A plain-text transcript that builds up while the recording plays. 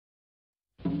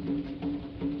Well,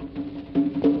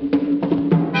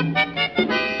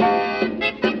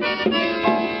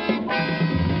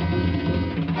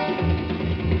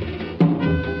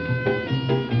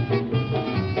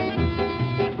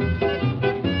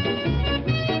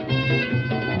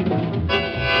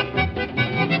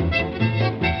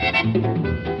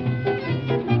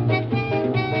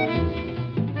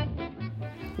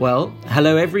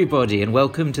 hello everybody and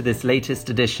welcome to this latest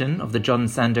edition of the John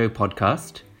Sandoe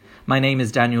podcast. My name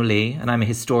is Daniel Lee and I'm a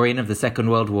historian of the Second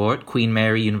World War at Queen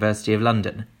Mary University of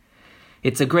London.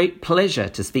 It's a great pleasure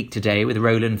to speak today with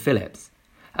Roland Phillips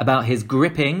about his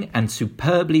gripping and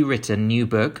superbly written new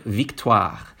book,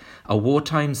 Victoire, a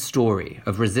wartime story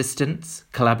of resistance,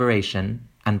 collaboration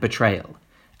and betrayal,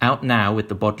 out now with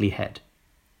the Bodley Head.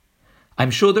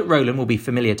 I'm sure that Roland will be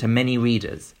familiar to many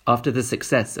readers after the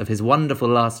success of his wonderful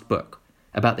last book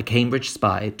about the Cambridge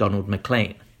spy Donald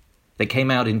Maclean that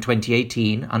came out in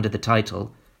 2018 under the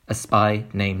title A Spy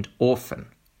Named Orphan.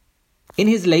 In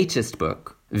his latest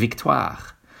book, Victoire,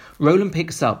 Roland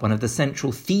picks up one of the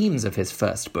central themes of his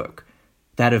first book,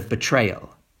 that of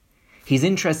betrayal. He's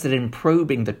interested in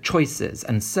probing the choices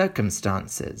and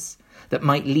circumstances that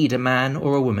might lead a man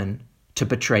or a woman to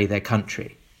betray their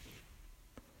country.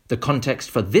 The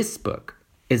context for this book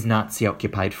is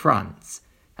Nazi-occupied France,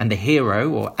 and the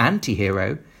hero or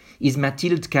anti-hero is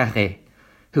Mathilde Carré,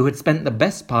 who had spent the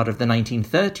best part of the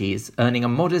 1930s earning a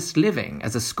modest living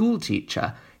as a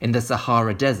schoolteacher in the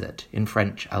Sahara Desert in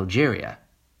French Algeria.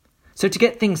 So to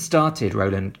get things started,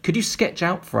 Roland, could you sketch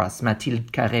out for us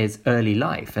Mathilde Carré's early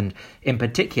life, and in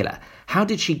particular, how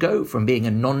did she go from being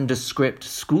a nondescript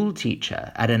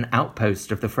schoolteacher at an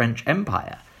outpost of the French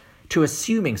Empire to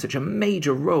assuming such a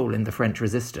major role in the French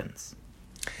resistance?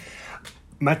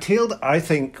 Mathilde, I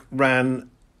think, ran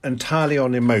entirely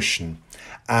on emotion.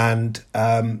 And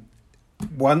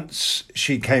once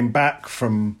she came back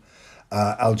from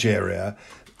Algeria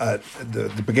at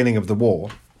the beginning of the war,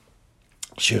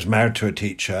 she was married to a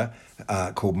teacher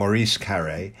called Maurice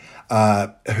Carré,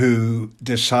 who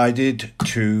decided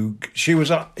to... She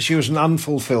was an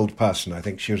unfulfilled person, I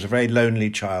think. She was a very lonely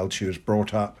child. She was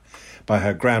brought up by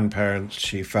her grandparents.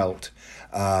 She felt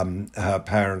her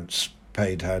parents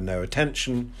paid her no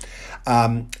attention.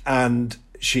 And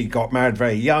she got married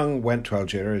very young, went to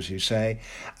Algeria, as you say.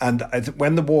 And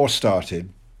when the war started,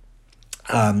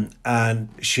 and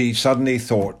she suddenly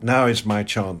thought, now is my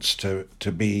chance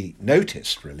to be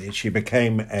noticed, really. She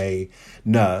became a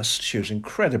nurse. She was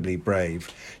incredibly brave.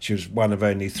 She was one of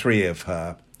only 3 of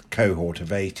her cohort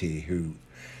of 80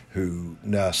 who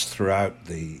nursed throughout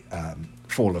the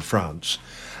fall of France,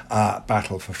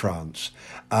 battle for France.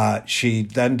 She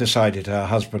then decided her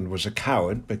husband was a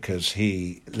coward because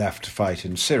he left to fight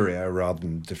in Syria rather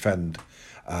than defend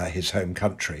his home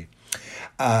country.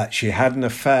 She had an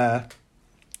affair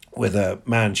with a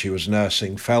man she was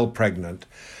nursing, fell pregnant,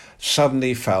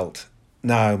 suddenly felt,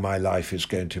 now my life is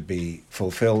going to be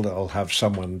fulfilled. I'll have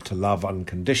someone to love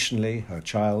unconditionally, her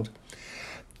child.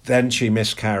 Then she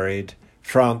miscarried.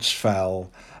 France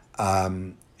fell.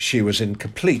 She was in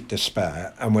complete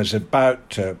despair and was about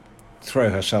to throw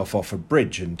herself off a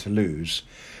bridge in Toulouse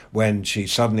when she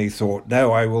suddenly thought,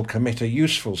 no, I will commit a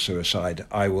useful suicide.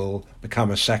 I will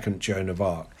become a second Joan of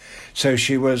Arc. So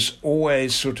she was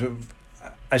always sort of,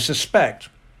 I suspect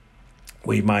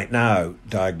we might now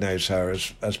diagnose her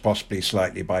as possibly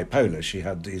slightly bipolar. She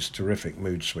had these terrific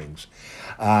mood swings.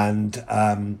 And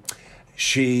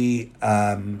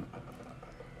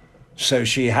so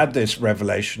she had this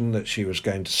revelation that she was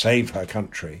going to save her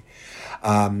country,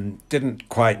 didn't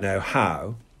quite know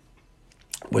how,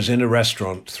 was in a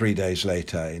restaurant 3 days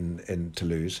later in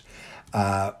Toulouse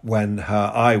when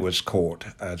her eye was caught,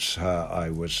 as her eye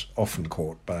was often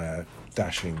caught by a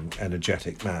dashing,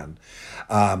 energetic man,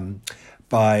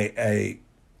 by a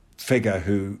figure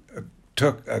who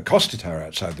accosted her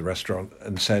outside the restaurant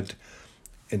and said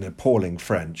in appalling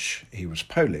French, he was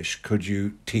Polish, could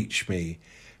you teach me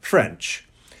French?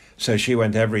 So she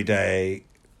went every day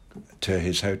to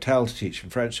his hotel to teach him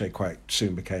French. They quite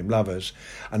soon became lovers.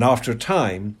 And after a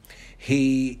time,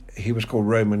 he was called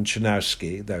Roman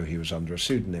Chernowski, though he was under a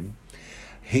pseudonym.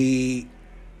 He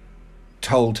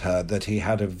told her that he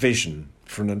had a vision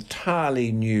for an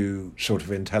entirely new sort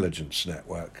of intelligence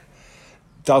network,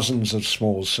 dozens of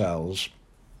small cells,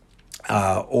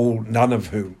 none of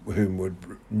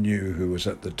whom knew who was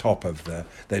at the top of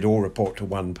they'd all report to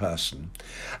one person.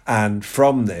 And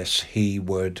from this, he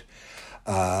would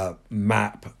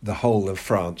map the whole of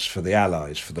France for the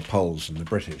Allies, for the Poles and the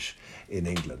British in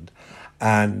England.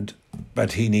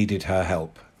 But he needed her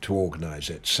help to organise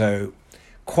it. So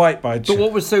quite by... But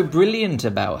what was so brilliant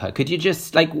about her? Could you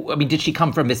just, did she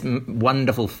come from this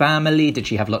wonderful family? Did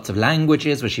she have lots of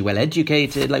languages? Was she well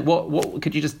educated? What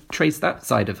could you just trace that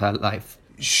side of her life?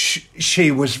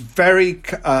 She was very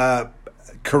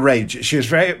courageous. She was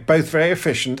both very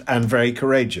efficient and very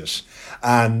courageous,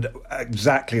 and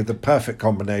exactly the perfect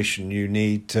combination you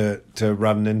need to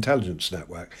run an intelligence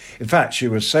network. In fact, she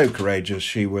was so courageous,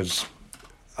 she was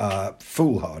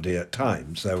foolhardy at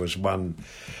times. There was one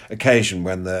occasion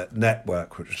when the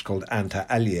network, which was called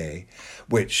Inter-Alliés,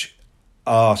 which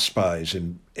our spies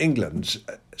in England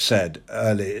set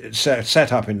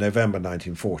up in November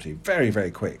 1940, very, very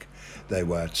quick they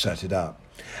were to set it up.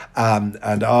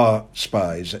 And our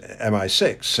spies,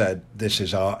 MI6, said this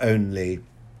is our only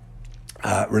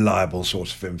reliable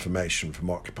source of information from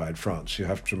occupied France. You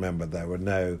have to remember there were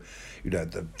no,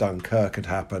 the Dunkirk had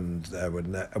happened.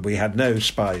 We had no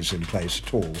spies in place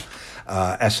at all.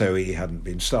 SOE hadn't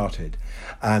been started,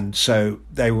 and so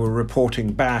they were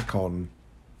reporting back on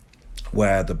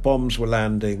where the bombs were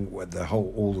landing, with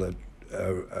all the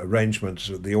arrangements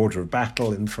of the order of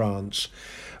battle in France,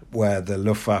 where the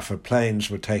Luftwaffe planes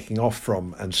were taking off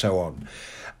from, and so on.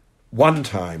 One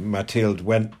time, Mathilde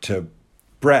went to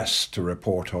Brest to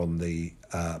report on the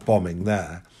bombing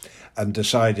there, and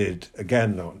decided,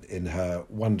 again in her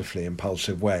wonderfully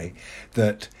impulsive way,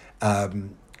 that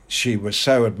she was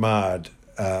so admired,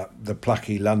 the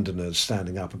plucky Londoners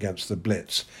standing up against the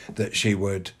Blitz, that she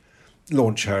would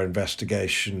launch her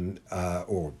investigation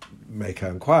or make her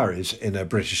inquiries in a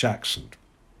British accent.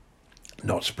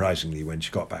 Not surprisingly, when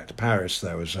she got back to Paris,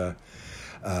 there was a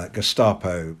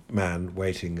Gestapo man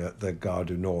waiting at the Gare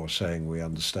du Nord saying, "We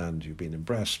understand you've been in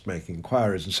Brest, making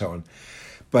inquiries," and so on.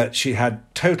 But she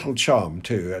had total charm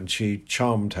too, and she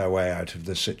charmed her way out of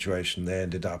this situation. They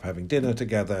ended up having dinner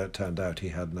together. It turned out he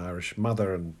had an Irish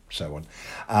mother, and so on.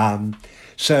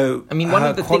 One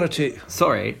of the quality.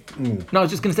 Sorry, no, I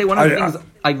was just going to say one of the things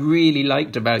I really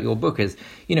liked about your book is,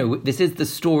 this is the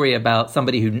story about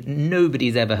somebody who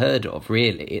nobody's ever heard of.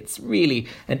 Really, it's really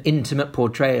an intimate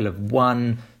portrayal of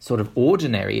one sort of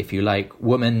ordinary, if you like,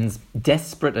 woman's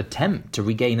desperate attempt to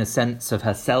regain a sense of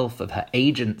herself, of her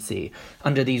agency,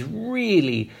 under these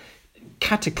really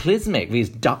cataclysmic,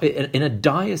 in a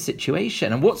dire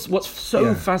situation. And what's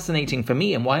so fascinating for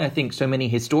me, and why I think so many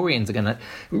historians are going to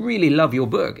really love your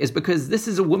book, is because this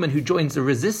is a woman who joins the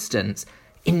resistance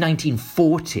in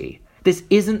 1940. This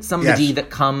isn't somebody that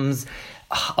comes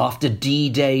after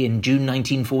D-Day in June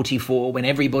 1944, when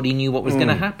everybody knew what was going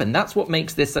to happen. That's what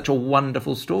makes this such a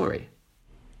wonderful story.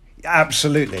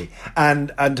 Absolutely. And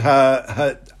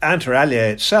her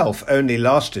Inter-Alliés itself only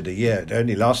lasted a year. It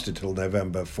only lasted till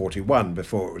November 41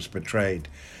 before it was betrayed.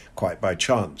 Quite by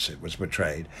chance it was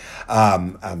betrayed.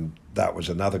 And that was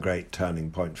another great turning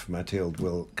point for Mathilde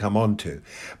we'll come on to.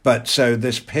 But so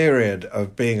this period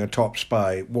of being a top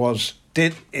spy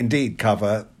did indeed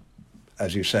cover,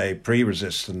 as you say,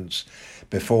 pre-resistance,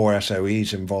 before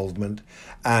SOE's involvement,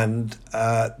 and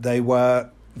they were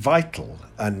vital,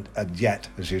 and yet,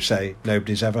 as you say,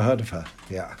 nobody's ever heard of her.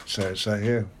 Yeah, so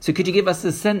here. So could you give us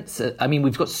a sense,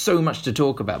 we've got so much to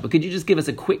talk about, but could you just give us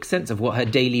a quick sense of what her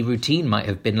daily routine might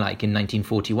have been like in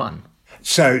 1941?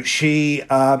 So she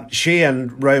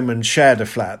and Roman shared a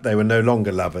flat. They were no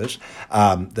longer lovers.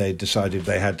 They decided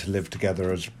they had to live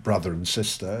together as brother and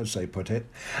sister, as they put it.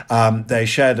 They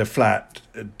shared a flat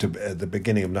at the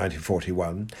beginning of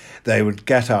 1941. They would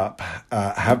get up,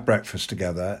 have breakfast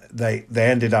together. They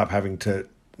ended up having to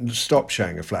stop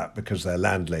sharing a flat because their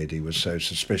landlady was so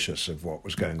suspicious of what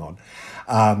was going on.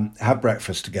 Have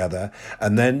breakfast together,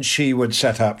 and then she'd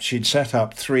set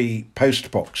up 3 post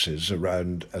boxes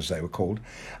around, as they were called,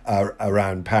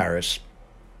 around Paris,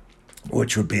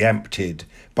 which would be emptied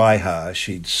by her.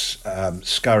 She'd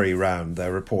scurry round.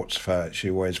 There are reports of her. She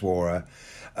always wore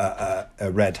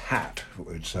a red hat,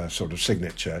 which is her sort of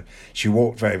signature. She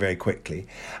walked very, very quickly.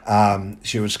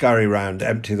 She would scurry around,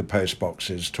 empty the post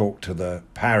boxes, talk to the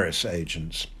Paris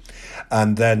agents,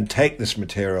 and then take this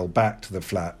material back to the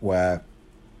flat where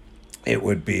it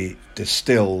would be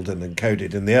distilled and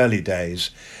encoded. In the early days,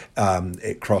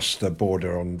 it crossed the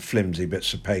border on flimsy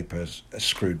bits of paper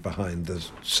screwed behind the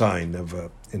sign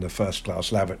in a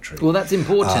first-class lavatory. Well, that's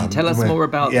important. Tell us more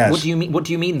about yes. What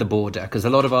do you mean the border? Because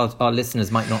a lot of our listeners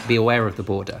might not be aware of the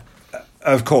border.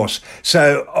 Of course.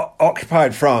 So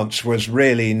occupied France was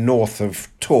really north of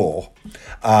Tours,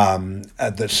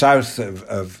 at the south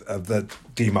of the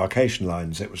demarcation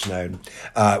lines, it was known,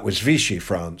 was Vichy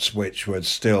France, which was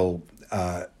still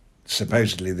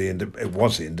supposedly it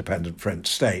was the independent French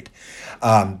state,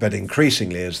 but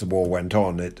increasingly as the war went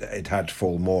on, it had to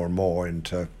fall more and more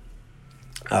into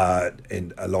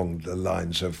along the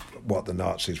lines of what the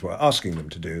Nazis were asking them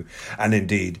to do. And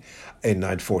indeed, in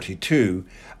 1942,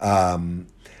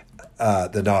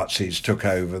 the Nazis took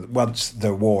over. Once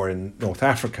the war in North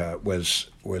Africa was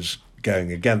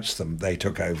going against them, they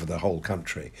took over the whole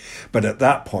country. But at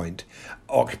that point,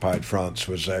 occupied France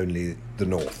was only the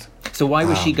north. So why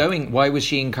was she going? Why was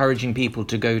she encouraging people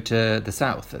to go to the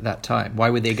south at that time? Why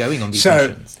were they going on these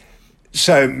missions?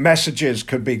 So messages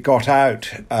could be got out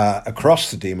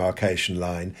across the demarcation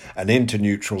line and into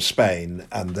neutral Spain,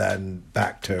 and then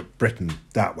back to Britain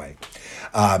that way.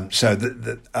 So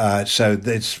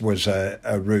this was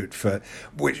a route for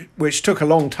which took a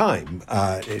long time.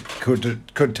 It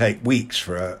could take weeks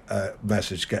for a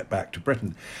message to get back to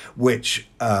Britain, which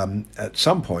at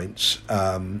some points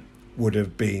would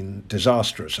have been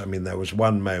disastrous. I mean, there was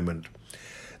one moment.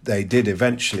 They did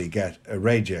eventually get a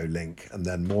radio link, and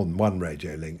then more than one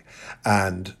radio link.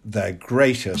 And their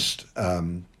greatest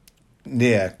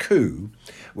near coup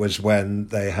was when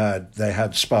they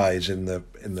had spies in the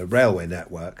railway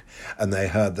network, and they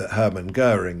heard that Hermann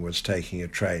Goering was taking a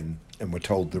train and were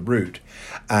told the route,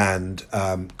 and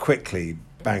quickly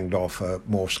banged off a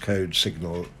Morse code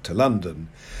signal to London,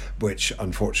 which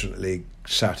unfortunately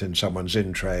sat in someone's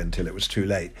in tray until it was too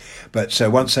late. But so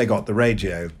once they got the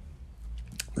radio,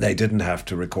 they didn't have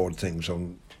to record things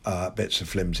on bits of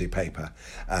flimsy paper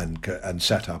and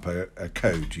set up a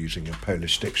code using a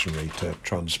Polish dictionary to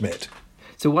transmit.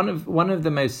 So one of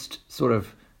the most sort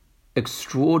of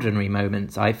extraordinary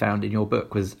moments I found in your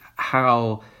book was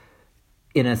how,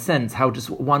 in a sense, how just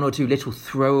one or two little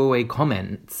throwaway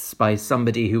comments by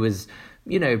somebody who was,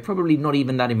 probably not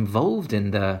even that involved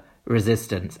in the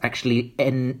resistance actually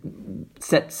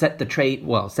set the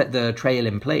trail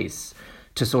in place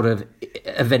to sort of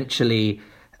eventually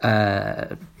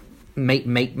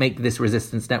make this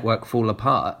resistance network fall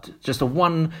apart. Just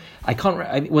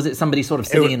was it somebody sort of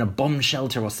sitting in a bomb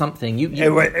shelter or something?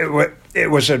 It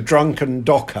was a drunken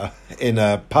docker in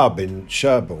a pub in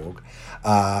Cherbourg,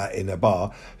 in a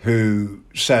bar, who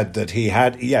said that he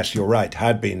had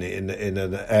been in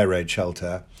an air raid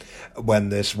shelter when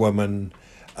this woman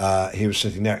he was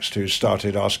sitting next to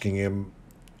started asking him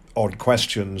odd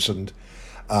questions, and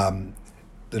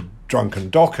the drunken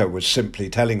docker was simply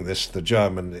telling this to the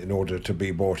German in order to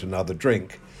be bought another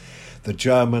drink. The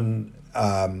German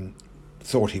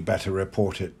thought he better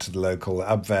report it to the local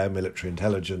Abwehr, military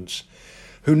intelligence,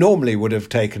 who normally would have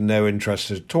taken no interest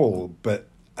at all. But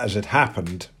as it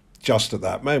happened, just at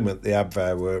that moment, the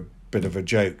Abwehr were a bit of a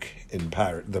joke in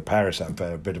Paris, the Paris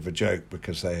Abwehr, a bit of a joke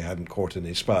because they hadn't caught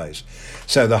any spies.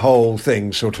 So the whole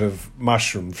thing sort of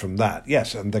mushroomed from that.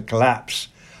 Yes, and the collapse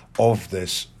of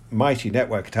this mighty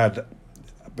network, it had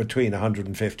between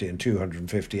 150 and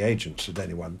 250 agents at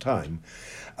any one time,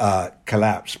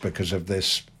 collapsed because of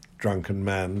this drunken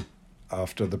man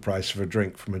after the price of a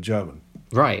drink from a German.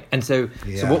 Right, and so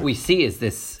what we see is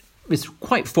this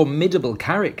quite formidable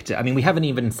character. I mean, we haven't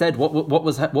even said what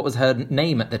was her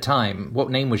name at the time. What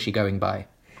name was she going by?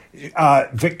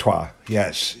 Victoire.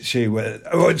 Yes, she was.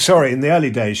 Oh, sorry, in the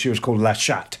early days she was called La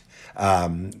Chatte.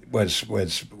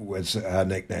 Was her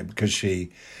nickname because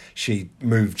she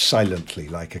moved silently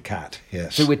like a cat.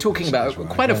 Yes. So we're talking about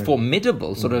quite a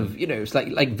formidable sort of, it's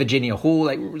like Virginia Hall,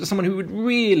 like someone who would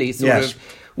really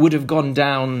would have gone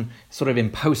down sort of in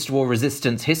post-war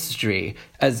resistance history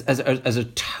as a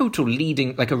total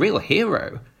leading, like a real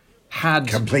hero, had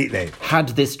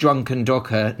this drunken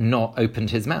docker not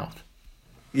opened his mouth.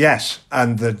 Yes,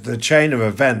 and the chain of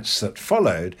events that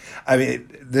followed, I mean,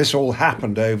 this all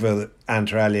happened over Anne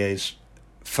Terralier's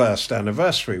first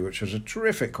anniversary, which was a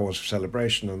terrific cause for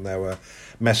celebration, and there were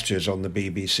messages on the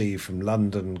BBC from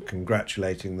London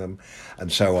congratulating them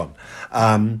and so on.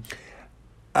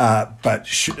 But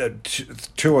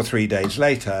 2 or 3 days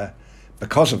later,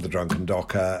 because of the drunken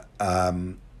docker,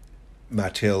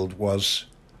 Mathilde was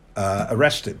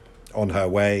arrested on her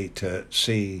way to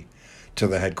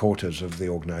the headquarters of the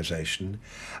organisation.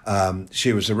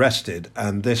 She was arrested,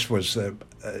 and this was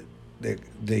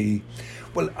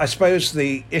I suppose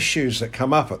the issues that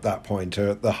come up at that point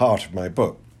are at the heart of my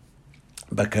book,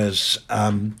 because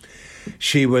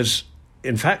she was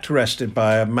in fact arrested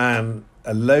by a man,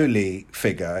 a lowly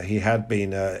figure. He had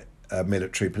been a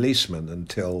military policeman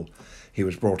until he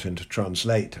was brought in to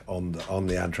translate on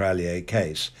the Anne Terralier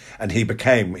case, and he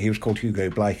was called Hugo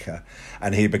Bleicher,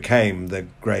 and he became the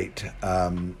great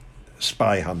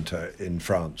spy hunter in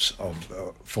France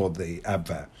for the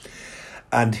Abwehr.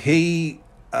 And he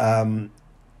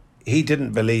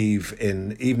didn't believe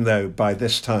in, even though by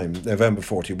this time, November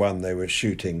 41, they were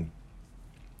shooting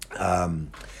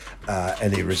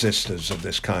any resistors of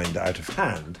this kind out of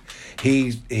hand,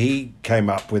 he came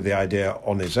up with the idea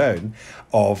on his own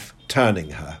of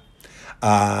turning her.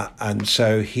 And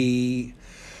so she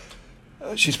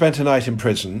spent a night in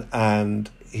prison, and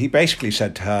he basically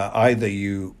said to her, either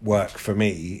you work for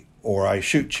me or I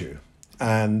shoot you.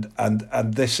 And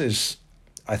this is,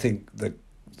 I think,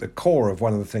 the core of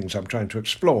one of the things I'm trying to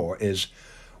explore is,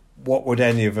 what would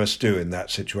any of us do in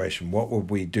that situation? What would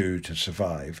we do to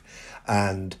survive?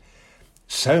 And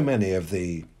so many of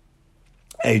the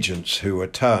agents who were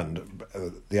turned,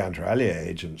 the Inter alia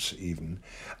agents even,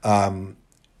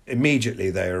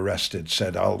 immediately they were arrested,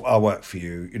 said, I'll work for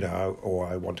you, or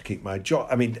I want to keep my job.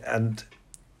 I mean, and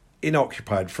in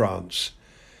occupied France,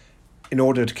 in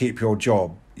order to keep your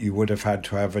job, you would have had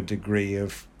to have a degree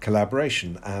of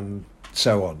collaboration and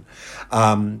so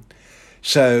on.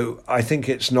 So I think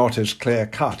it's not as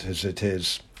clear-cut as it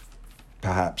is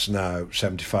perhaps now,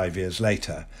 75 years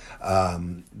later,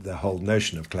 the whole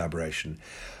notion of collaboration.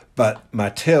 But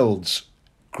Mathilde's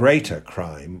greater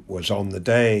crime was on the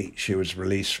day she was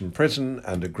released from prison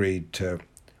and agreed to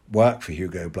work for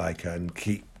Hugo Bleicher and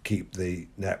keep the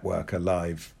network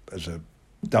alive as a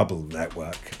double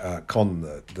network, con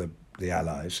the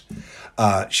Allies.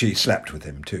 She slept with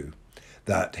him too.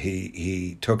 That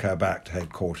he took her back to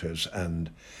headquarters,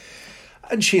 and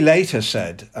she later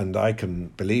said, and I can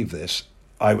believe this,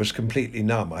 I was completely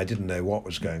numb. I didn't know what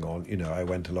was going on. I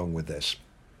went along with this.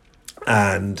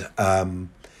 And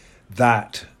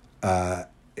that,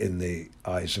 in the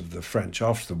eyes of the French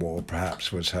after the war,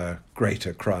 perhaps was her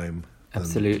greater crime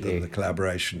than the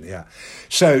collaboration. Yeah.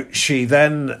 So she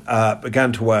then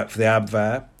began to work for the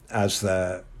Abwehr as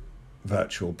their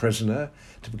virtual prisoner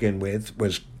to begin with,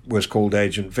 was called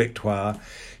Agent Victoire.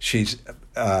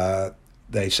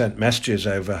 They sent messages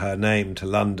over her name to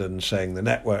London saying the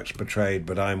network's betrayed,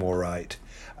 but I'm all right.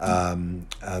 And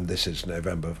this is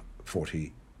November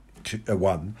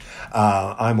 41.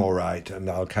 I'm all right, and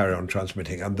I'll carry on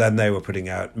transmitting. And then they were putting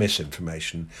out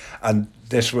misinformation. And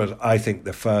this was, I think,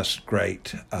 the first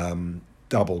great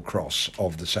double cross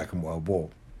of the Second World War.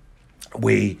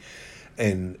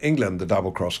 In England, the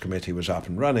Double Cross Committee was up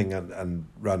and running and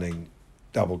running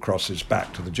double crosses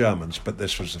back to the Germans, but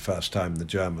this was the first time the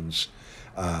Germans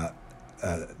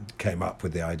came up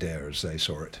with the idea as they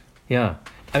saw it. Yeah.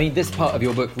 I mean, this part of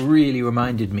your book really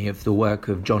reminded me of the work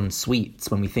of John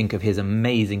Sweets when we think of his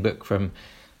amazing book from,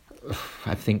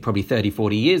 I think, probably 30,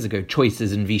 40 years ago,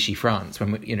 Choices in Vichy France,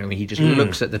 when he just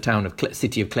looks at the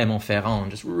city of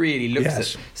Clermont-Ferrand, just really looks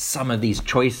at some of these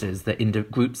choices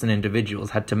that groups and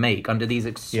individuals had to make under these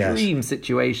extreme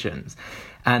situations.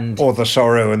 Or the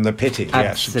sorrow and the pity.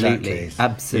 Absolutely.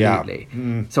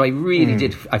 Yeah. So I really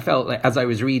did. I felt like as I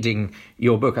was reading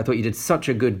your book, I thought you did such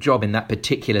a good job in that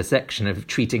particular section of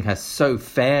treating her so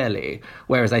fairly.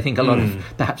 Whereas I think a lot of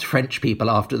perhaps French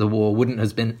people after the war wouldn't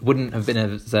have been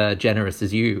as generous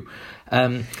as you.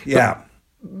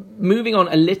 Moving on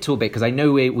a little bit, because I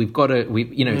know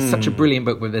it's such a brilliant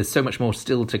book where there's so much more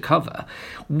still to cover.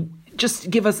 Just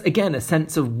give us, again, a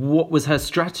sense of what was her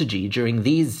strategy during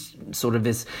these sort of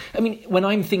this... I mean, when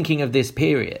I'm thinking of this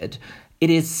period, it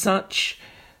is such...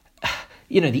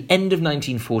 the end of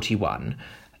 1941,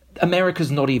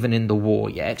 America's not even in the war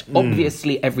yet.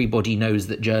 Obviously, everybody knows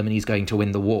that Germany's going to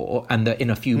win the war and that in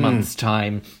a few months'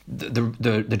 time,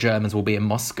 the Germans will be in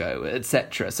Moscow,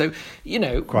 etc. So,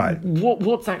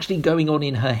 what's actually going on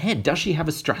in her head? Does she have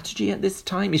a strategy at this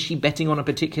time? Is she betting on a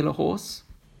particular horse?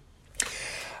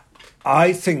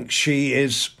 I think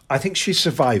she's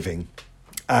surviving,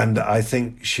 and I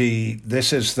think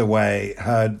this is the way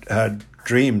her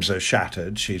dreams are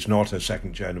shattered. She's not a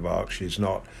second Joan of Arc. She's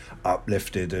not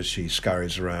uplifted as she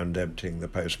scurries around emptying the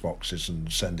post boxes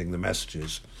and sending the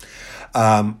messages.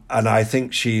 And I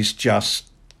think she's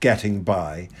just getting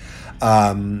by.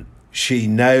 She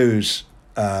knows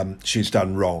she's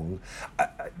done wrong.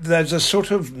 There's a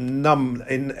sort of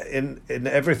in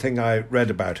everything I read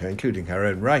about her, including her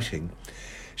own writing.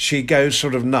 She goes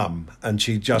sort of numb, and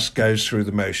she just goes through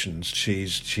the motions.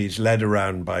 She's led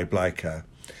around by Bleicher,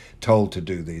 told to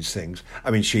do these things. I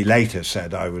mean, she later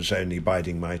said, I was only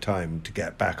biding my time to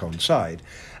get back on side,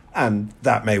 and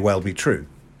that may well be true.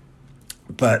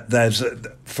 But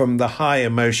from the high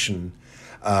emotion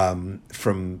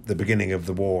from the beginning of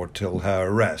the war till her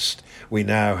arrest, we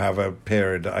now have a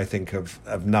period, I think,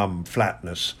 of numb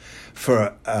flatness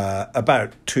for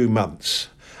about 2 months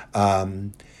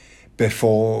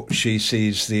before she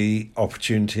sees the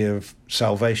opportunity of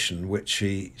salvation, which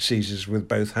she seizes with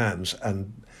both hands.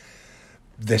 And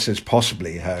this is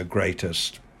possibly her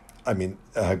greatest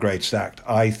act.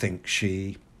 I think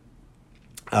she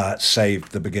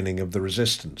saved the beginning of the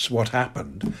resistance. What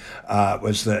happened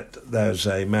was that there's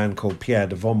a man called Pierre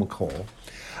de Vomecourt,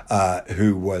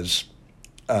 who was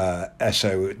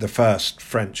the first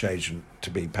French agent to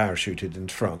be parachuted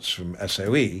into France from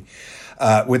SOE,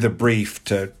 with a brief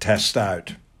to test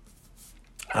out.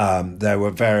 There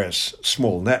were various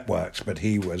small networks, but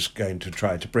he was going to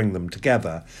try to bring them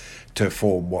together to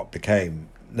form what became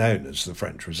known as the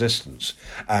French Resistance.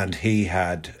 And he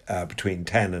had between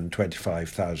 10 and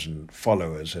 25,000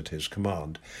 followers at his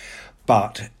command.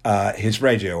 But his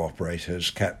radio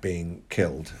operators kept being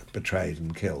killed, betrayed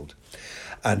and killed.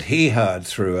 And he heard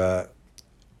through a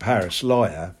Paris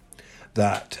lawyer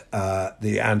that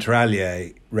the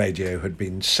Interallié radio had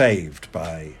been saved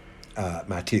by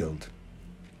Mathilde.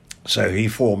 So he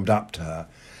formed up to her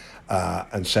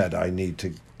and said, I need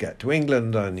to get to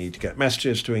England, I need to get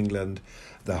messages to England,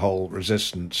 the whole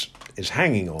resistance is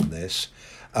hanging on this,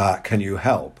 can you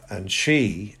help? And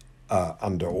she,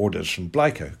 under orders from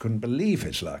Bleicher, couldn't believe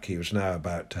his luck. He was now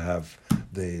about to have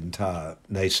the entire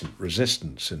nascent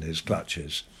resistance in his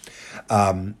clutches,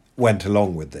 went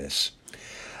along with this.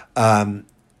 And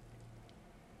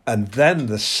then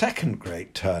the second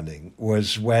great turning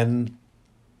was when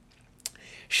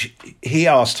he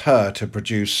asked her to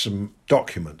produce some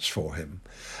documents for him,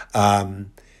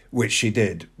 which she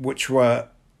did, which were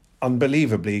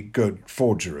unbelievably good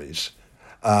forgeries,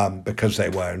 because they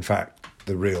were, in fact,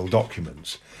 the real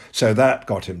documents. So that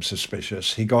got him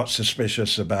suspicious. He got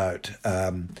suspicious about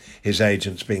his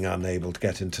agents being unable to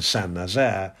get into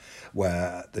Saint-Nazaire,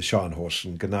 where the Scharnhorst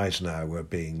and Gneisenau were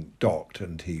being docked,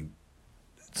 and he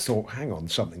thought, hang on,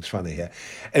 something's funny here.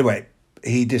 Anyway,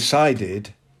 he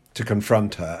decided to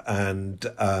confront her,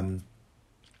 and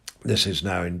this is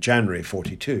now in January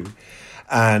 42,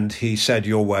 and he said,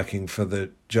 you're working for the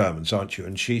Germans, aren't you?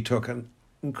 And she took an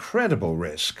incredible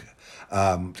risk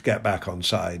to get back on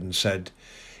side and said,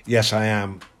 yes, I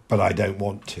am, but I don't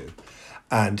want to.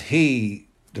 And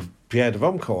Pierre de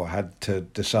Vomecourt, had to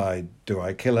decide, do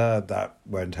I kill her? That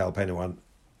won't help anyone.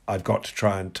 I've got to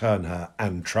try and turn her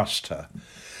and trust her.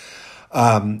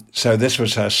 So this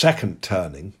was her second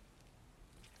turning.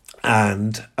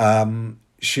 And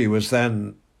she was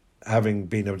then, having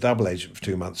been a double agent for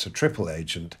 2 months, a triple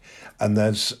agent. And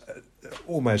there's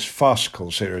almost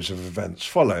farcical series of events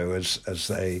follow as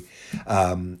they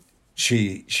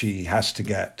she has to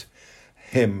get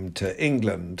him to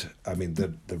England. I mean,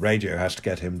 the radio has to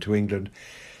get him to England.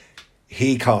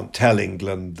 He can't tell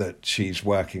England that she's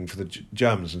working for the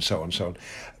Germans, and so on and so on.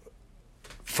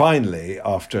 Finally,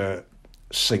 after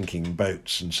sinking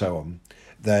boats and so on,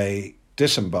 they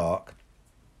disembark.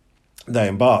 They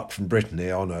embark from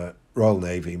Brittany on a Royal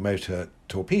Navy motor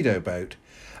torpedo boat,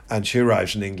 and she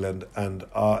arrives in England, and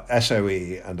our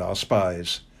SOE and our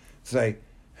spies say,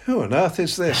 who on earth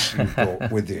is this you've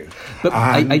brought with you? But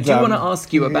I do want to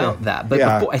ask you about that. But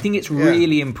before, I think it's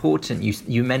really important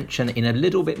you mention in a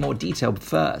little bit more detail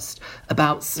first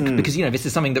about, because, this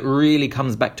is something that really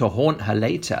comes back to haunt her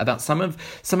later, about some of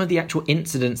the actual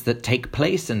incidents that take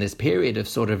place in this period of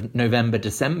sort of November,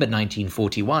 December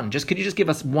 1941. Could you just give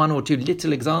us one or two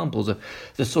little examples of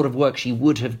the sort of work she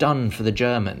would have done for the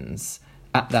Germans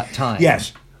at that time?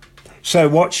 Yes. So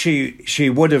what she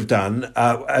would have done,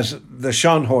 as the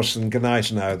Scharnhorst and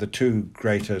Gneisenau, the two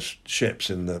greatest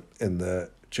ships in the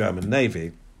German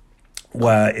Navy,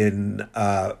 were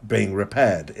being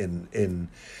repaired in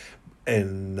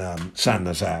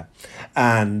Saint-Nazaire,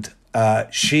 and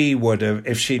she would have,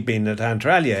 if she'd been at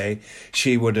Interallié,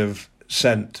 she would have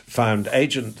found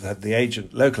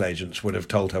local agents would have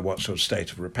told her what sort of state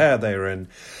of repair they were in,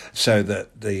 so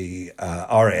that the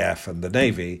RAF and the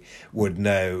Navy would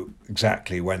know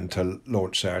exactly when to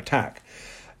launch their attack.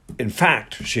 In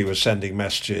fact, she was sending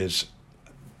messages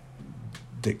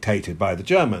dictated by the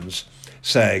Germans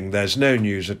saying there's no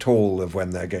news at all of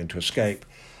when they're going to escape.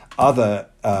 Other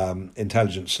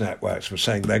intelligence networks were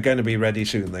saying they're going to be ready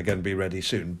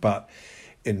soon, but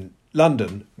in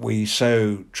London, we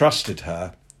so trusted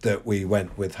her that we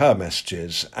went with her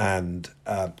messages and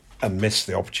missed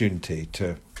the opportunity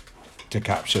to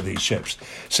capture these ships.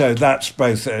 So that's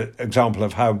both an example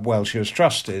of how well she was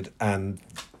trusted and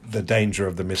the danger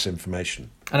of the misinformation.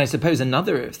 And I suppose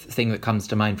another thing that comes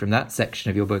to mind from that section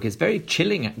of your book is very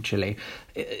chilling, actually,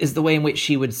 is the way in which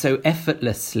she would so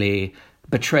effortlessly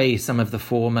betray some of the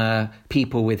former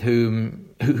people with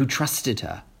who trusted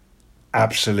her.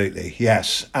 Absolutely,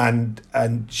 yes. And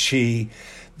the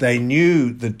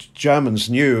Germans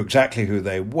knew exactly who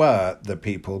they were, the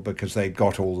people, because they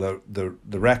got all the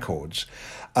records.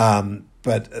 But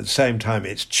at the same time,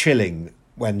 it's chilling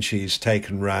when she's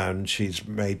taken round, she's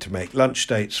made to make lunch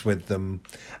dates with them,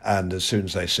 and as soon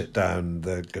as they sit down,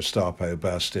 the Gestapo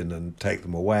burst in and take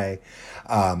them away.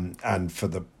 And for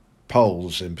the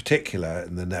Poles in particular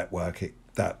in the network,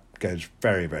 that goes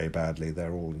very, very badly.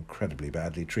 They're all incredibly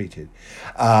badly treated,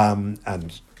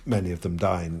 and many of them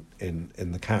die in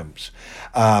the camps.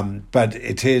 But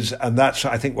it is, and that's,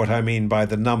 I think, what I mean by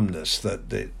the numbness,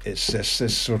 that it's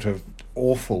this sort of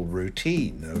awful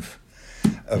routine of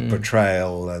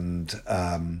betrayal and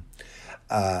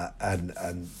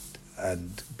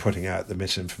putting out the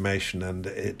misinformation, and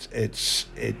it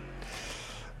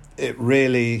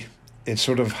really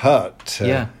sort of hurt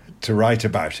to write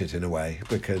about it in a way,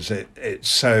 because it's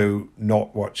so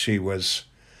not what she was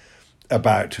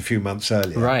about a few months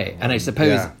earlier. Right. And I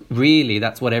suppose really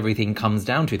that's what everything comes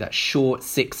down to, that short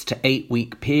 6 to 8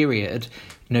 week period,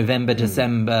 November,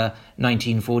 December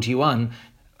 1941.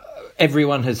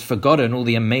 Everyone has forgotten all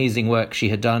the amazing work she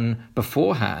had done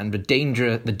beforehand, the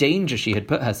danger she had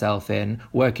put herself in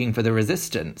working for the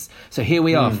resistance. So here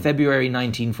we are, February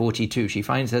 1942. She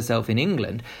finds herself in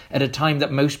England at a time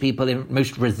that most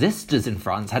resistors in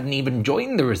France hadn't even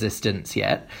joined the resistance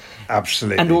yet.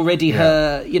 Absolutely. And already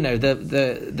her,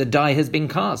 the die has been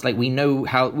cast. Like, we know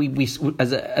how, we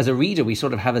as a reader, we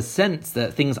sort of have a sense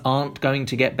that things aren't going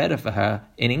to get better for her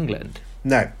in England.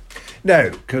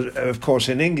 No, because, of course,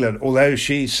 in England, although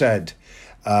she said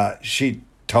she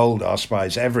told our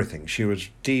spies everything, she was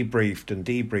debriefed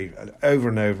over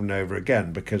and over and over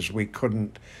again, because we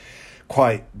couldn't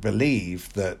quite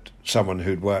believe that someone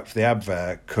who'd worked for the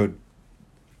Abwehr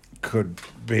could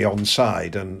be on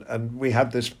side. And we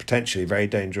had this potentially very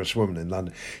dangerous woman in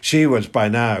London. She was by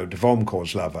now de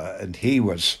Valmcourt's lover, and he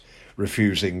was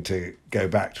refusing to go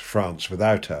back to France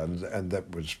without her, and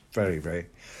that was very, very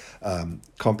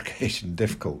complicated and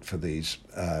difficult for these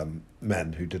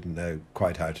men who didn't know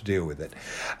quite how to deal with it.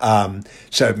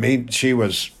 So she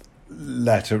was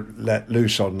let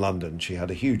loose on London. She had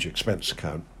a huge expense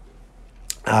account,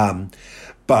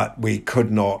 but we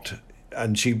could not,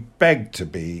 and she begged to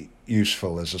be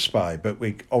useful as a spy, but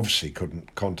we obviously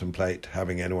couldn't contemplate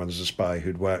having anyone as a spy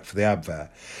who'd worked for the Abwehr.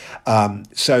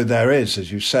 So there is,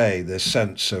 as you say, this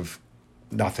sense of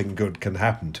nothing good can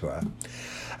happen to her.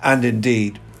 And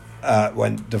indeed,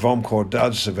 when de Valmcourt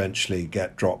does eventually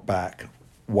get dropped back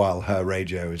while her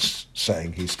radio is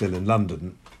saying he's still in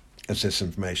London as this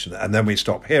information, and then we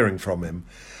stop hearing from him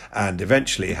and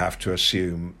eventually have to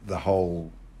assume the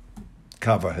whole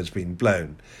cover has been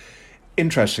blown.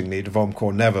 Interestingly, de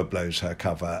Valmcourt never blows her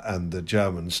cover, and the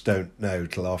Germans don't know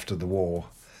till after the war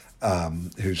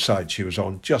whose side she was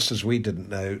on, just as we didn't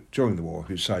know during the war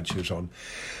whose side she was on.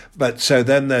 But so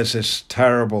then there's this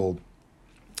terrible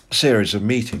series of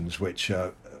meetings which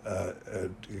are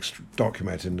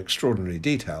documented in extraordinary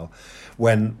detail,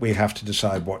 when we have to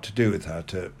decide what to do with her.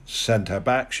 To send her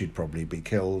back, she'd probably be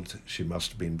killed, she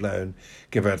must have been blown.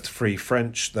 Give her to Free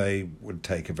French, they would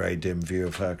take a very dim view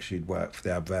of her because she'd worked for the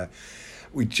Abwehr.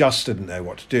 We just didn't know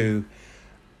what to do,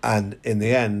 and in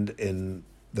the end, in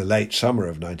the late summer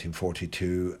of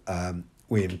 1942,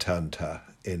 we interned her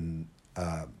in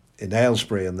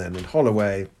Aylesbury and then in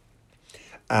Holloway,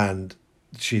 and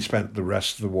she spent the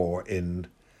rest of the war in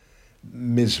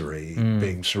misery,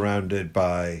 being surrounded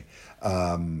by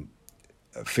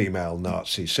female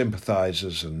Nazi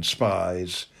sympathizers and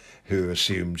spies who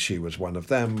assumed she was one of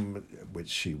them, which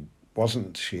she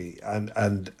wasn't.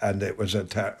 And it was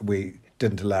we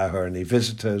didn't allow her any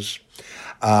visitors,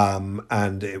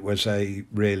 and it was a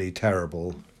really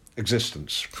terrible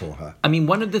existence for her. I mean,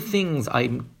 one of the things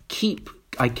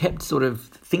I kept sort of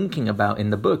thinking about in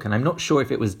the book, and I'm not sure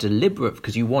if it was deliberate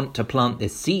because you want to plant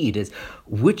this seed, is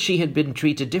would she have been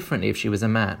treated differently if she was a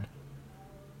man?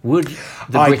 Would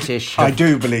the British have... I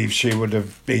do believe she would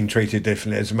have been treated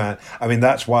differently as a man. I mean,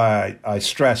 that's why I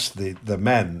stress the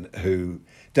men who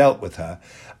dealt with her,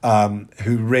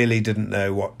 who really didn't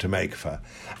know what to make of her.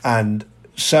 And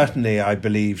certainly I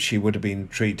believe she would have been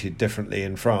treated differently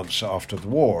in France after the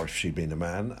war if she'd been a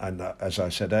man. And as I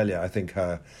said earlier, I think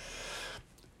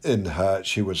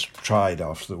she was tried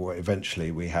after the war.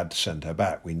 Eventually we had to send her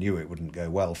back. We knew it wouldn't go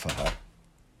well for her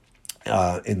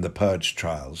in the purge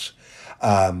trials.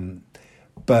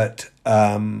 But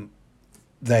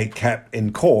they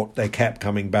kept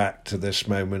coming back to this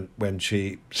moment when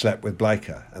she slept with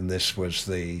Bleicher, and this was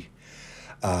the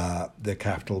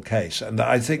capital case. And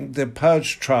I think the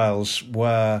purge trials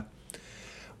were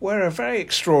a very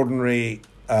extraordinary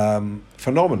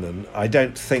phenomenon. I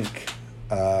don't think,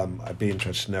 I'd be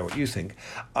interested to know what you think,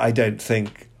 I don't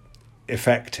think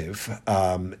effective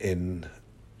in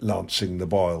lancing the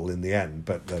boil in the end,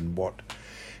 but then what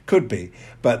could be.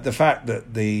 But the fact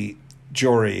that the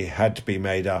jury had to be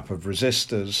made up of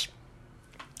resistors.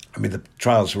 I mean, the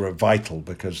trials were vital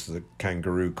because the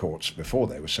kangaroo courts before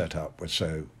they were set up were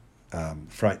so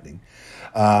frightening.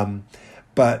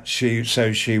 But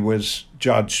she was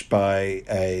judged by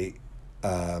a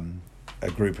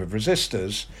group of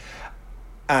resistors.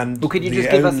 And well, could you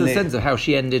just give us a sense of how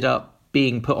she ended up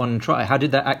being put on trial? How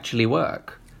did that actually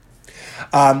work?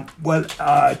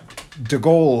 De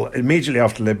Gaulle, immediately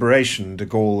after liberation, de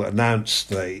Gaulle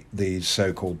announced these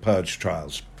so-called purge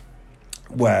trials,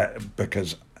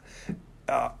 because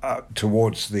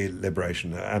towards the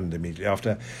liberation and immediately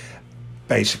after,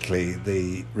 basically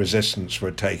the resistance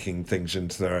were taking things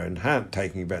into their own hand,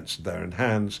 taking events into their own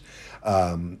hands.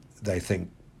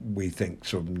 We think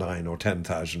sort of 9,000 or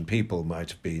 10,000 people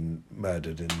might have been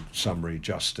murdered in summary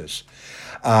justice.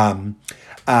 And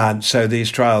so these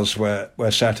trials were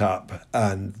set up,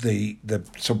 and the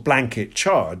sort of blanket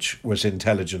charge was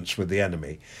intelligence with the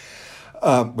enemy,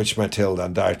 which Mathilde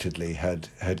undoubtedly had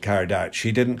carried out.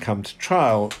 She didn't come to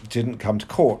trial, didn't come to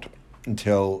court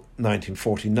until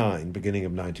 1949, beginning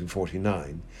of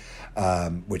 1949,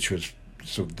 which was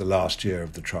sort of the last year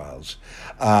of the trials.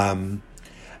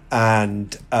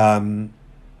 And our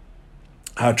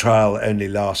trial only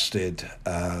lasted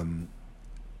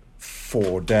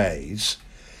 4 days,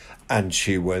 and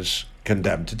she was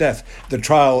condemned to death.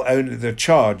 The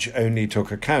charge only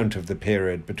took account of the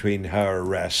period between her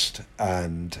arrest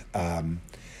and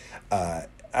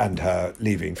her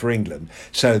leaving for England.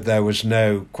 So there was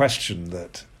no question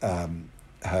that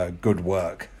her good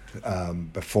work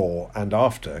before and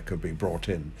after could be brought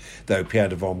in, though Pierre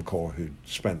de Vomecourt, who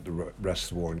spent the rest of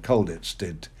the war in Colditz,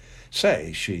 did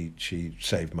say she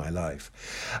saved my life.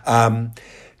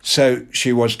 So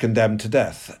she was condemned to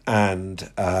death, and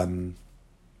did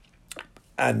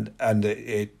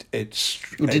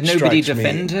nobody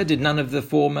defend her? Did none of the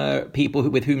former people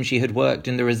with whom she had worked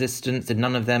in the resistance, did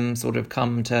none of them sort of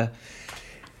come to?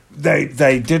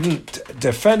 They didn't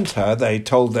defend her. They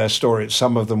told their story.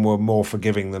 Some of them were more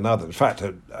forgiving than others. In fact,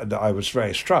 I was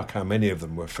very struck how many of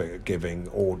them were forgiving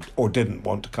or didn't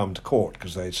want to come to court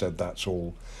because they said that's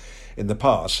all in the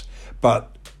past.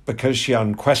 But because she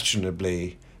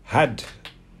unquestionably had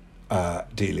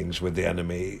dealings with the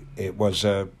enemy, it was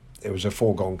a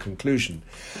foregone conclusion.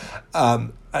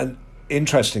 And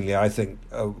interestingly, I think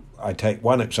I take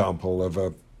one example of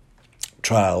a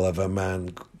trial of a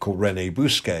man called René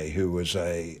Bousquet, who was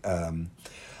who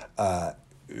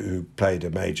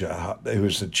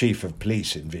was the chief of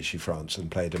police in Vichy France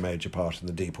and played a major part in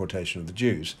the deportation of the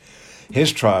Jews.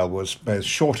 His trial was both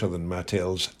shorter than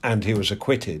Mathilde's, and he was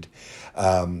acquitted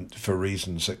for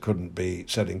reasons that couldn't be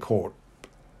said in court.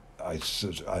 I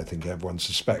think everyone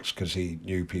suspects because he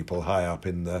knew people high up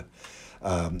in the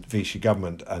Vichy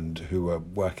government and who were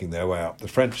working their way up the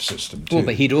French system too. Well,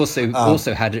 but he'd also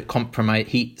had a compromise.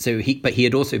 But he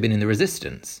had also been in the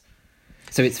resistance.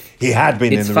 So he had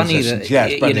been in the resistance.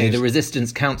 Yes, but the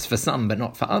resistance counts for some, but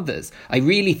not for others. I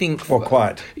really think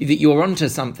that you're onto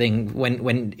something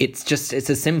when it's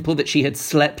as simple that she had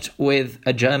slept with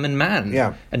a German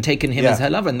man and taken him as her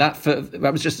lover, and that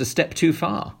was just a step too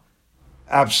far.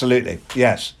 Absolutely,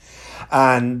 yes.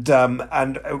 And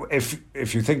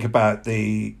if you think about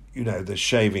the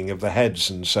shaving of the heads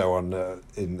and so on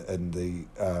in the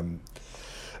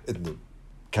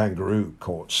kangaroo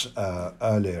courts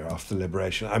earlier after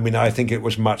liberation, I mean, I think it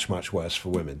was much worse for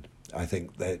women. I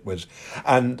think that it was,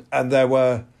 and there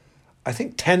were, I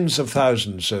think, tens of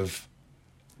thousands of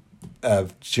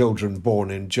children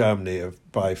born in Germany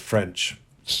by French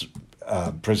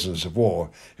prisoners of war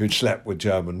who'd slept with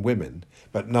German women,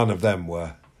 but none of them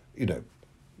were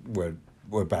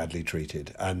badly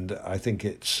treated, and I think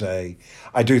I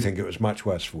do think it was much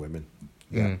worse for women.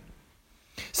 Yeah. Mm.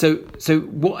 So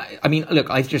what? I mean,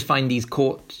 look, I just find these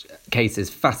court cases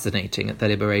fascinating at the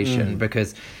liberation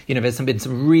because there's been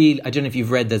some real. I don't know if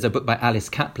you've read. There's a book by Alice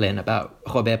Kaplan about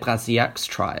Robert Brassillac's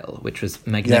trial, which was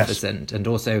magnificent, and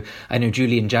also I know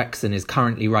Julian Jackson is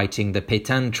currently writing the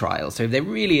Pétain trial. So there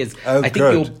really is. I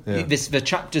think the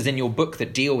chapters in your book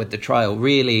that deal with the trial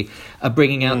really are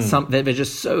bringing out some. They're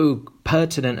just so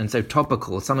pertinent and so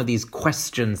topical. Some of these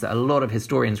questions that a lot of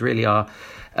historians really are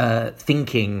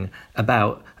thinking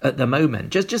about at the moment.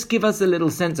 Just give us a little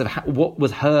sense of what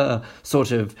was her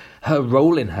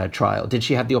role in her trial. Did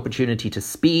she have the opportunity to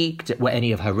speak? Were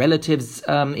any of her relatives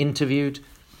interviewed?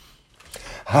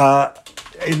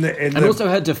 And also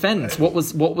her defense. What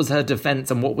was her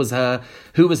defense, and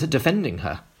who was defending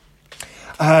her?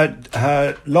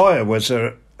 Her lawyer was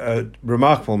a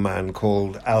remarkable man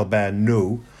called Albert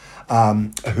Nou,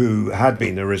 who had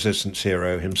been a resistance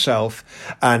hero himself,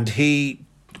 and he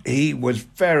was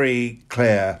very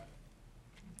clear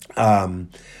on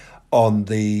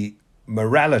the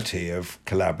morality of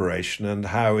collaboration and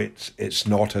how it's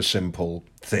not a simple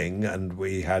thing, and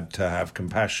we had to have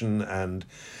compassion, and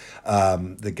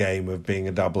the game of being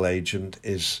a double agent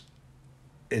is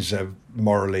a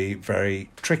morally very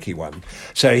tricky one.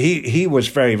 So he was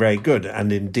very, very good,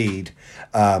 and indeed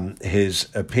his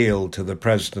appeal to the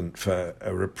president for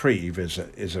a reprieve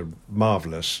is a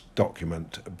marvellous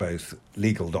document, both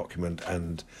legal document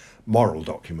and moral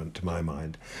document to my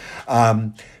mind.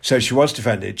 So she was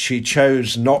defended. She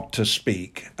chose not to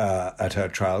speak at her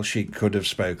trial. She could have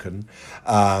spoken.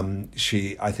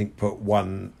 She, I think, put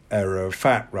one error of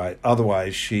fact right.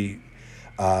 Otherwise, there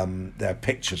are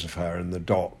pictures of her in the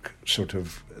dock sort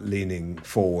of leaning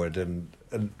forward, and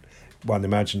one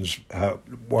imagines her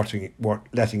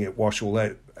letting it wash all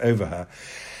over her.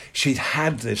 She'd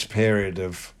had this period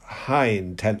of high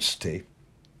intensity,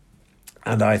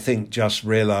 and I think just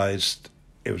realised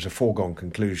it was a foregone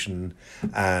conclusion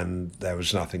and there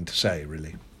was nothing to say,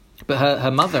 really. But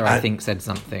her mother, I think, said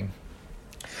something.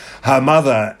 Her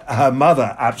mother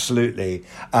absolutely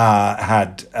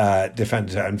had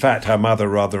defended her. In fact, her mother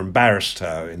rather embarrassed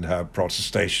her in her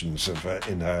protestations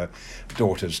in her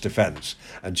daughter's defence,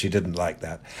 and she didn't like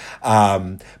that.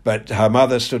 But her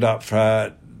mother stood up for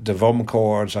her. De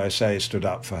Vomcourt, as I say, stood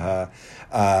up for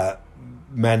her.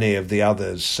 Many of the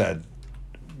others said,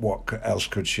 what else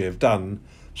could she have done?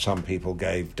 Some people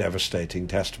gave devastating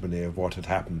testimony of what had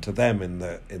happened to them in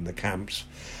the camps,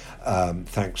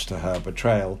 thanks to her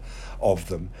betrayal of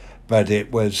them. But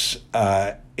it was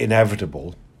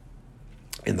inevitable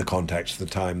in the context of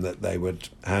the time that they would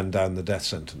hand down the death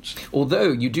sentence.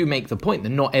 Although you do make the point that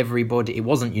not everybody, it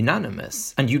wasn't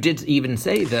unanimous. And you did even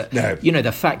say that, no.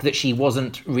 The fact that she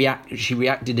she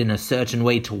reacted in a certain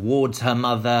way towards her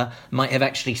mother might have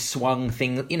actually swung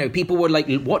things. People were like,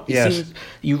 what? Yes.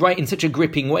 You write in such a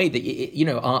gripping way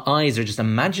that, our eyes are just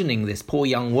imagining this poor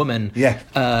young woman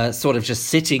sort of just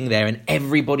sitting there, and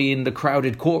everybody in the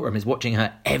crowded courtroom is watching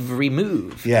her every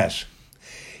move. Yes.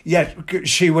 Yeah,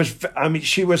 she was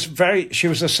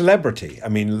a celebrity. I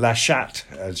mean, La Chatte,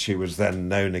 as she was then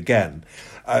known again,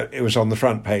 it was on the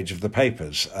front page of the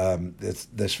papers.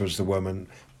 This was the woman,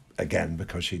 again,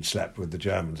 because she'd slept with the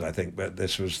Germans, I think, but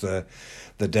this was the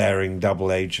daring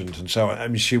double agent and so on. I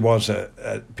mean, she was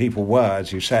people were,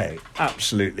 as you say,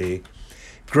 absolutely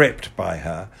gripped by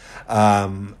her,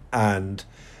 and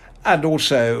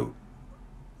also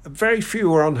very few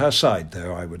were on her side,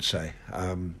 though, I would say.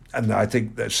 And I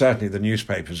think that certainly the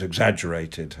newspapers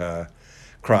exaggerated her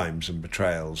crimes and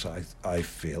betrayals, I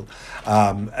feel.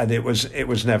 And it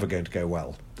was never going to go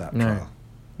well, that trial.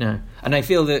 No. And I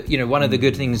feel that, one of the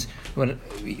good things that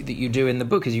you do in the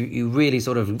book is you really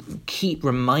sort of keep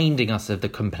reminding us of the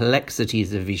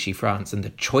complexities of Vichy France and the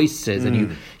choices.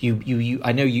 And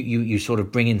I know you sort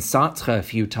of bring in Sartre a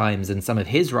few times in some of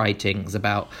his writings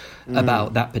about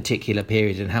that particular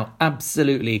period and how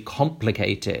absolutely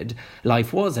complicated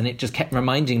life was. And it just kept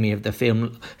reminding me of the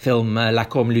film La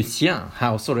Comme Lucien,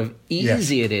 how sort of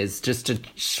easy it is just to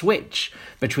switch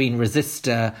between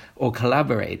resistor or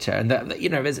collaborator, and that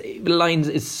the lines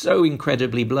is so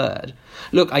incredibly blurred.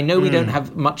 Look, I know we don't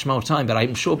have much more time, but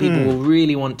I'm sure people will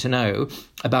really want to know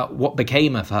about what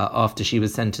became of her after she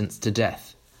was sentenced to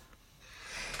death.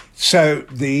 So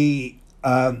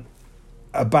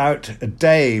about a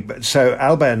day, so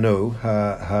Albert Nou,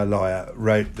 her lawyer,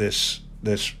 wrote this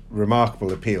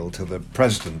remarkable appeal to the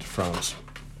president of France,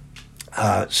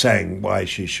 saying why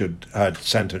her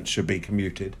sentence should be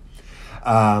commuted.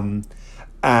 And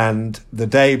the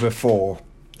day before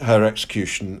her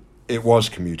execution, it was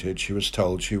commuted. She was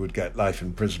told she would get life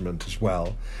imprisonment as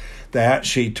well. They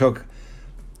actually took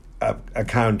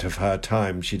account of her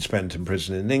time she'd spent in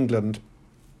prison in England,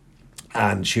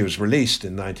 and she was released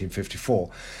in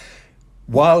 1954.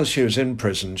 While she was in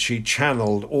prison, she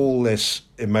channeled all this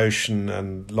emotion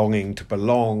and longing to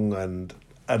belong and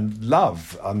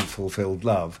love, unfulfilled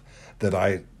love,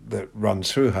 that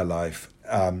runs through her life,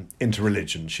 into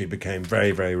religion. She became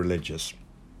very, very religious,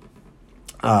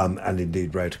 and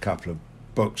indeed wrote a couple of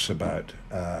books about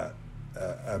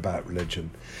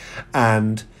religion.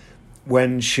 And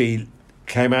when she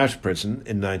came out of prison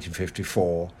in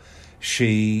 1954,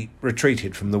 she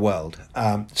retreated from the world,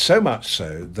 so much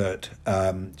so that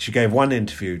she gave one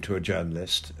interview to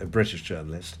a British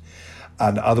journalist,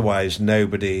 and otherwise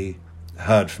nobody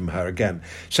heard from her again.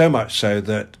 So much so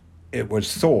that it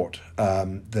was thought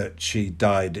that she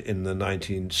died in the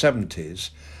 1970s,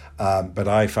 but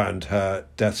I found her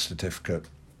death certificate,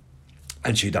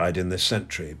 and she died in this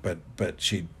century. But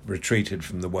she retreated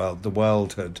from the world. The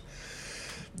world had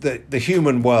the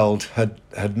human world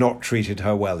had not treated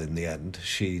her well in the end.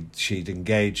 She'd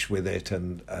engaged with it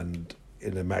and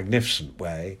in a magnificent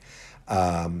way.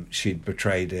 She'd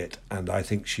betrayed it, and I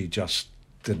think she just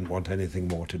didn't want anything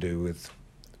more to do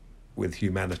with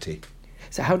humanity.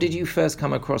 So how did you first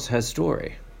come across her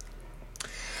story?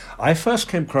 I first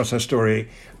came across her story,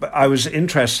 but I was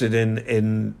interested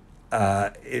in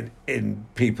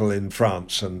people in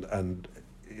France and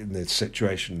in the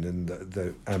situation, in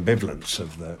the ambivalence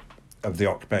of the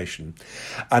occupation.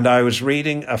 And I was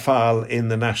reading a file in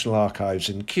the National Archives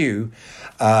in Kew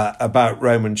about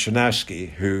Roman Chernowski,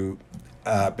 who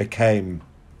became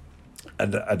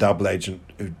a double agent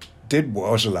who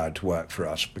was allowed to work for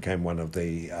us, became one of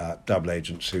the double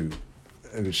agents who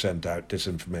sent out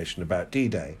disinformation about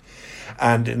D-Day.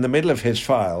 And in the middle of his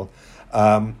file,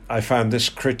 I found this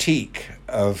critique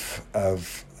of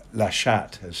La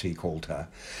Chatte, as he called her,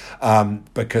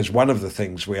 because one of the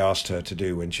things we asked her to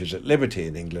do when she was at liberty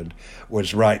in England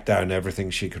was write down everything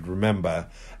she could remember,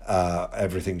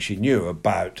 everything she knew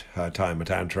about her time at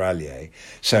Interallié.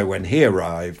 So when he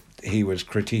arrived, he was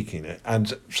critiquing it.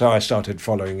 And so I started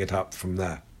following it up from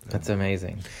there. That's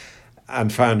amazing.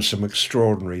 And found some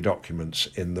extraordinary documents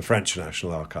in the French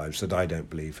National Archives that I don't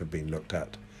believe have been looked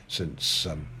at since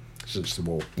the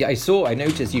war. Yeah, I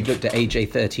noticed you've looked at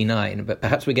AJ39, but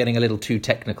perhaps we're getting a little too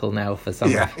technical now for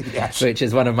some, which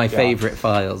is one of my favourite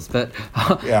files. But,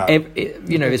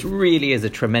 this really is a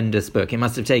tremendous book. It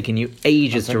must have taken you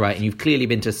ages to write, and you've clearly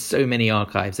been to so many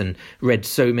archives and read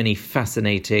so many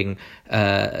fascinating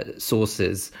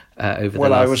sources over the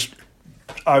last...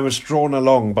 I was drawn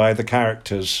along by the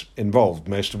characters involved,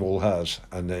 most of all hers,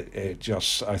 and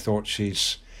I thought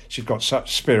she's got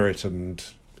such spirit and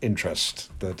interest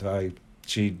that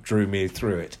she drew me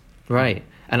through it. Right.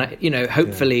 And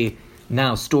hopefully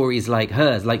now stories like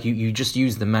hers, like you just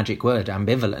use the magic word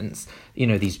ambivalence,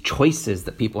 these choices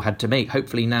that people had to make.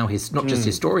 Hopefully now not just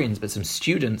historians, but some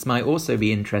students might also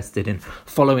be interested in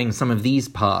following some of these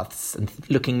paths and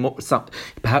looking more.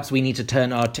 Perhaps we need to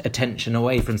turn our attention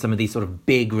away from some of these sort of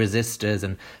big resistors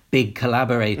and big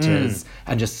collaborators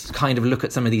and just kind of look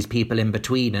at some of these people in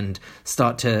between and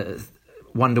start to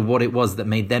wonder what it was that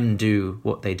made them do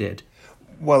what they did.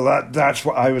 Well, that's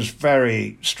what I was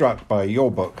very struck by your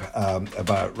book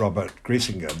about Robert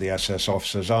Griesinger, the SS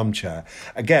officer's armchair.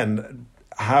 Again,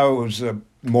 how as a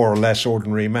more or less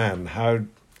ordinary man, how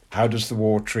does the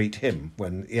war treat him?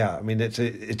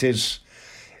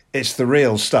 It's the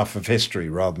real stuff of history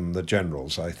rather than the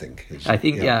generals, I think. I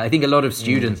think a lot of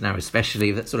students now,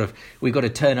 especially, that sort of we've got to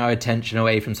turn our attention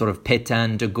away from sort of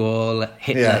Pétain, de Gaulle,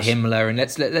 Hitler, Himmler, and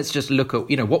let's just look at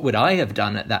what would I have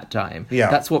done at that time. Yeah,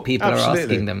 that's what people are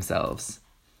asking themselves.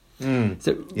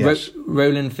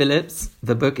 Roland Phillips,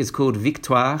 the book is called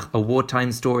Victoire: A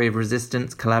Wartime Story of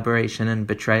Resistance, Collaboration, and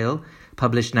Betrayal,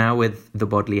 published now with The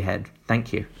Bodley Head.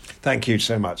 Thank you. Thank you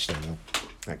so much, Daniel.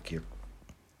 Thank you.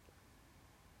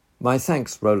 My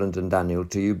thanks, Roland and Daniel,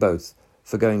 to you both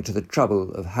for going to the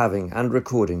trouble of having and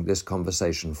recording this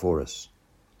conversation for us.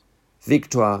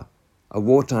 Victoire, A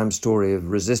Wartime Story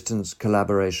of Resistance,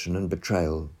 Collaboration and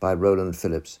Betrayal by Roland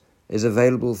Phillips is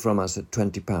available from us at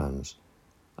 £20,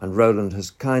 and Roland has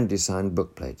kindly signed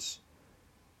bookplates.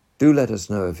 Do let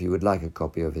us know if you would like a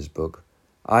copy of his book,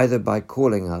 either by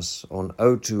calling us on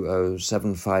 020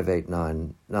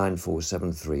 7589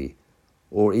 9473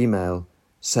 or email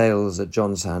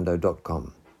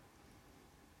sales@johnsandow.com.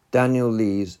 Daniel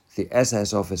Lee's The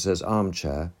SS Officer's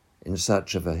Armchair, In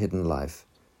Search of a Hidden Life,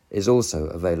 is also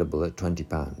available at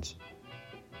 £20.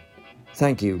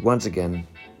 Thank you once again,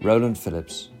 Roland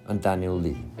Phillips and Daniel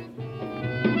Lee.